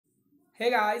Hey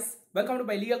guys, welcome to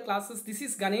my legal classes. This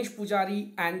is Ganesh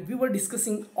Pujari and we were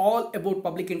discussing all about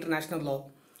public international law.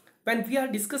 When we are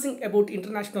discussing about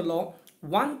international law,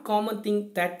 one common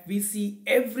thing that we see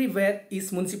everywhere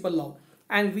is municipal law,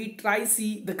 and we try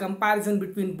see the comparison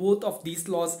between both of these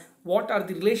laws. What are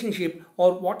the relationship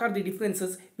or what are the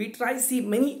differences? We try see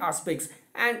many aspects,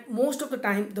 and most of the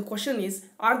time the question is,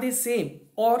 are they same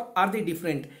or are they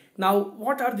different? Now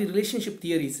what are the relationship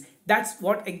theories? That's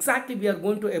what exactly we are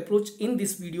going to approach in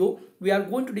this video. We are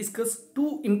going to discuss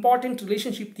two important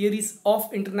relationship theories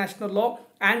of international law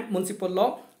and municipal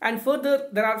law, and further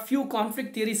there are few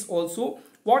conflict theories also.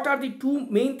 What are the two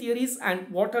main theories and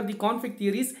what are the conflict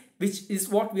theories, which is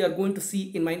what we are going to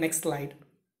see in my next slide.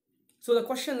 So the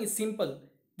question is simple.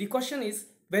 The question is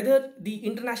whether the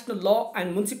international law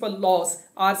and municipal laws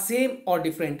are same or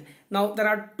different. Now there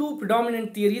are two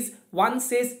predominant theories. One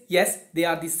says yes, they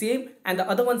are the same, and the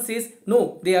other one says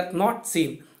no, they are not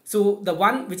same. So the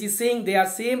one which is saying they are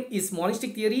same is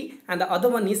monistic theory and the other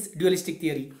one is dualistic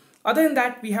theory. Other than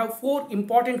that, we have four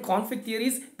important conflict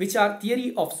theories, which are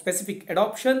theory of specific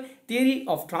adoption, theory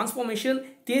of transformation,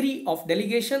 theory of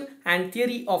delegation, and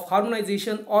theory of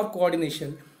harmonization or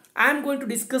coordination. I am going to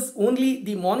discuss only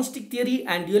the monistic theory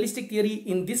and dualistic theory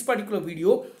in this particular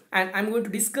video, and I am going to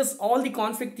discuss all the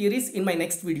conflict theories in my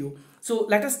next video. So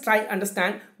let us try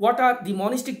understand what are the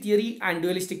monistic theory and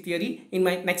dualistic theory in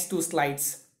my next two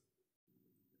slides.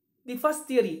 The first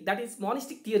theory, that is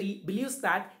monistic theory, believes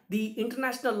that the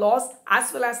international laws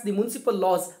as well as the municipal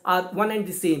laws are one and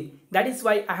the same. That is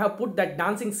why I have put that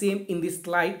dancing same in this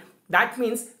slide. That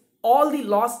means all the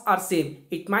laws are same.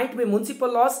 It might be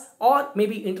municipal laws or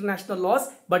maybe international laws,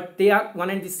 but they are one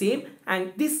and the same.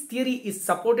 And this theory is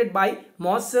supported by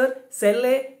Moser,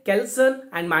 Selle, Kelson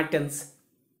and Martens.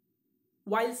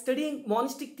 While studying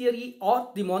monistic theory or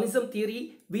the monism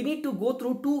theory, we need to go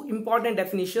through two important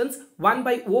definitions, one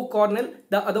by O. Cornell,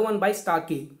 the other one by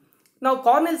Starkey. Now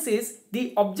Cornell says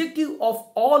the objective of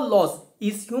all laws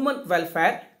is human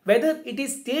welfare, whether it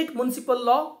is state municipal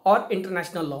law or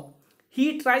international law.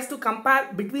 He tries to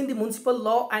compare between the municipal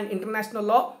law and international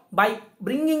law by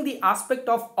bringing the aspect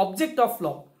of object of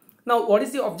law. Now what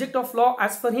is the object of law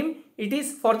as for him? It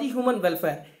is for the human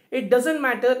welfare. It doesn't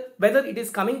matter whether it is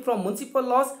coming from municipal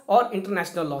laws or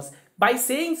international laws. By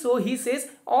saying so, he says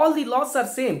all the laws are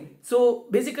same. So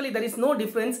basically there is no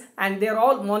difference and they are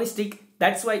all monistic.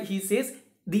 That's why he says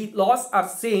the laws are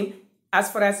same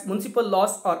as far as municipal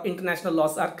laws or international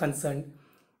laws are concerned.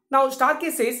 Now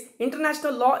Starkey says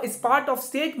international law is part of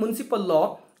state municipal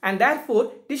law, and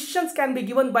therefore decisions can be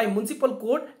given by municipal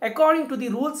code according to the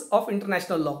rules of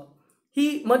international law.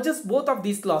 He merges both of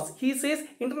these laws. He says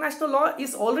international law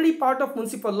is already part of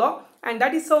municipal law, and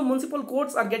that is how municipal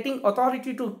courts are getting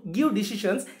authority to give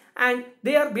decisions, and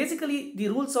they are basically the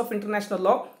rules of international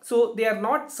law. So they are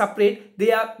not separate,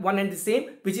 they are one and the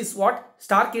same, which is what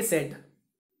Starkey said.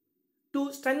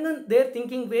 To strengthen their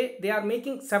thinking way, they are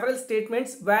making several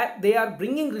statements where they are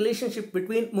bringing relationship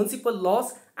between municipal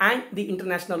laws and the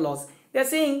international laws. They are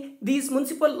saying these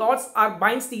municipal laws are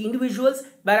binds the individuals,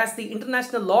 whereas the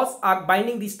international laws are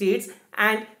binding the states.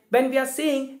 And when we are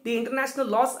saying the international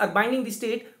laws are binding the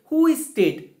state, who is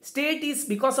state? State is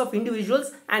because of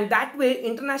individuals, and that way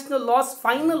international law's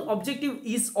final objective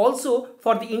is also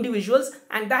for the individuals,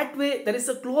 and that way there is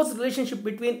a close relationship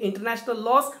between international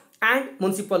laws and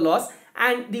municipal laws.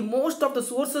 And the most of the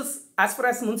sources as far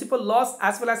as municipal laws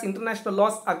as well as international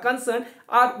laws are concerned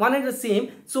are one and the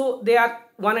same. So they are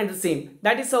one and the same.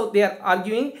 That is how they are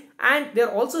arguing, and they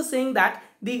are also saying that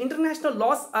the international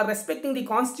laws are respecting the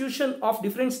constitution of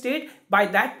different state. By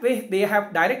that way they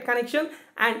have direct connection.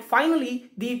 And finally,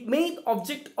 the main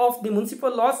object of the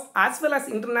municipal laws as well as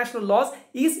international laws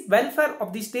is welfare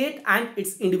of the state and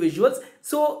its individuals.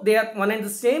 So they are one and the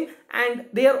same, and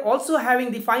they are also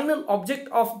having the final object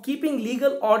of keeping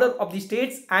legal order of the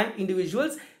states and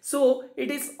individuals. So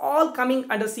it is all coming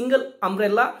under single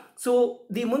umbrella. So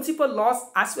the municipal laws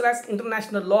as well as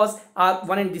international laws are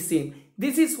one and the same.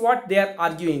 This is what they are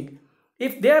arguing.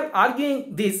 If they are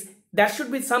arguing this, there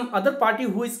should be some other party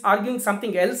who is arguing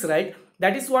something else, right?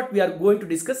 That is what we are going to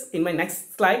discuss in my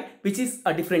next slide, which is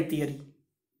a different theory.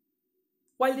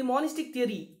 While the monistic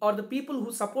theory, or the people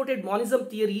who supported monism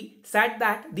theory, said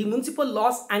that the municipal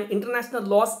laws and international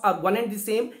laws are one and the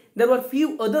same, there were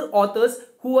few other authors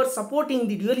who were supporting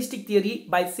the dualistic theory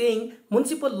by saying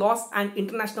municipal laws and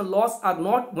international laws are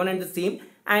not one and the same.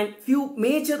 And few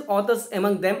major authors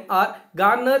among them are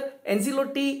Garner,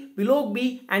 Ancelotti,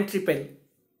 Willoughby and Trippel.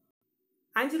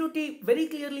 Ancelotti very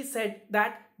clearly said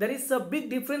that there is a big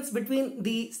difference between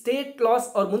the state laws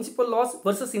or municipal laws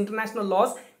versus international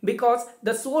laws because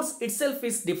the source itself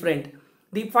is different.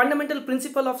 the fundamental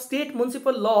principle of state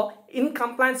municipal law in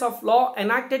compliance of law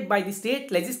enacted by the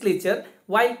state legislature,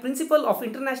 while principle of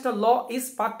international law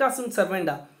is pacta sunt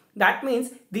servanda. That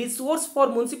means the source for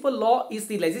municipal law is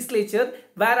the legislature,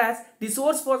 whereas the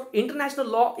source for international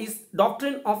law is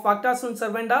doctrine of pacta sunt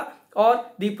servanda, or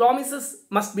the promises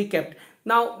must be kept.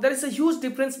 Now, there is a huge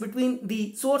difference between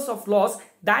the source of laws.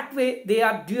 That way they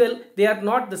are dual, they are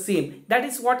not the same. That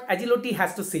is what Agility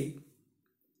has to say.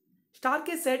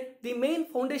 Starke said the main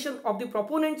foundation of the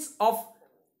proponents of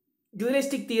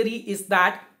dualistic theory is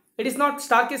that it is not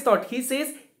Starke's thought. He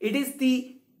says it is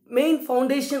the main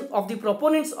foundation of the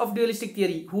proponents of dualistic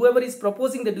theory. Whoever is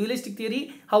proposing the dualistic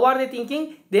theory, how are they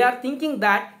thinking? They are thinking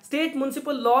that state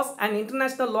municipal laws and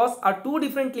international laws are two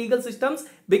different legal systems,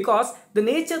 because the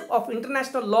nature of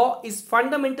international law is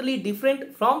fundamentally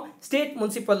different from state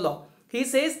municipal law. He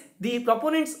says the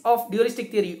proponents of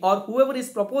dualistic theory, or whoever is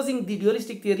proposing the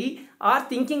dualistic theory, are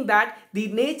thinking that the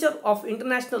nature of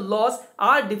international laws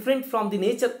are different from the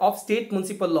nature of state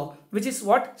municipal law, which is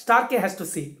what Starke has to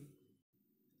say.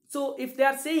 So if they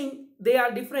are saying they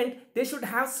are different, they should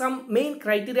have some main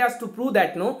criteria to prove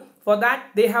that, no? For that,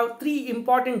 they have three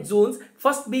important zones,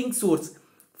 first being source.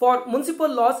 For municipal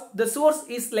laws, the source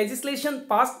is legislation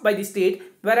passed by the state,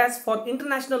 whereas for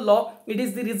international law, it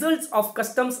is the results of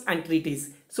customs and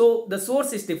treaties. So the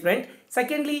source is different.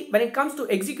 Secondly, when it comes to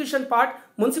execution part,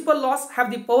 municipal laws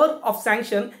have the power of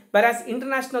sanction, whereas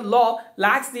international law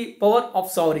lacks the power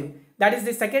of sovereign. That is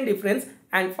the second difference.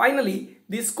 And finally,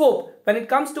 the scope. When it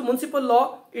comes to municipal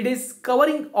law, it is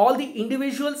covering all the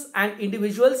individuals and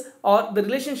individuals, or the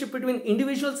relationship between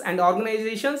individuals and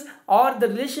organizations, or the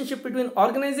relationship between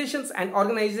organizations and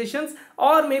organizations,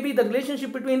 or maybe the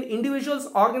relationship between individuals,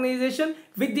 organization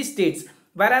with the states.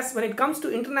 Whereas when it comes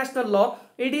to international law,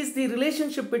 it is the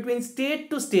relationship between state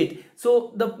to state.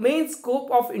 So the main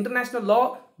scope of international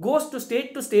law goes to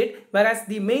state, whereas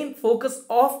the main focus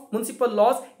of municipal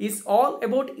laws is all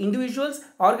about individuals,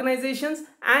 organizations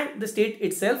and the state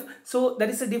itself. So there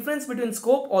is a difference between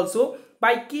scope also.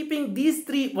 By keeping these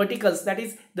three verticals, that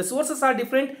is, the sources are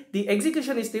different, the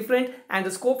execution is different and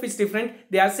the scope is different,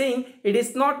 they are saying it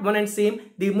is not one and same.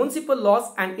 The municipal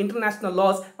laws and international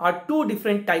laws are two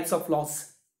different types of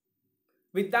laws.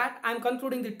 With that, I am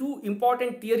concluding the two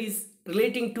important theories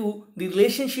relating to the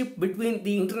relationship between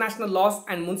the international laws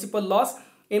and municipal laws.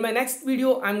 In my next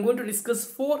video, I am going to discuss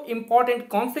four important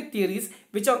conflict theories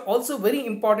which are also very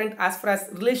important as far as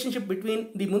relationship between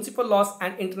the municipal laws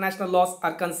and international laws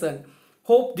are concerned.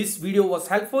 Hope this video was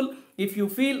helpful. If you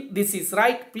feel this is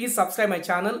right, please subscribe my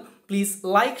channel. Please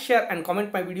like, share and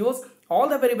comment my videos. All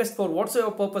the very best for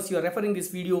whatsoever purpose you are referring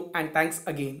this video, and thanks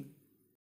again.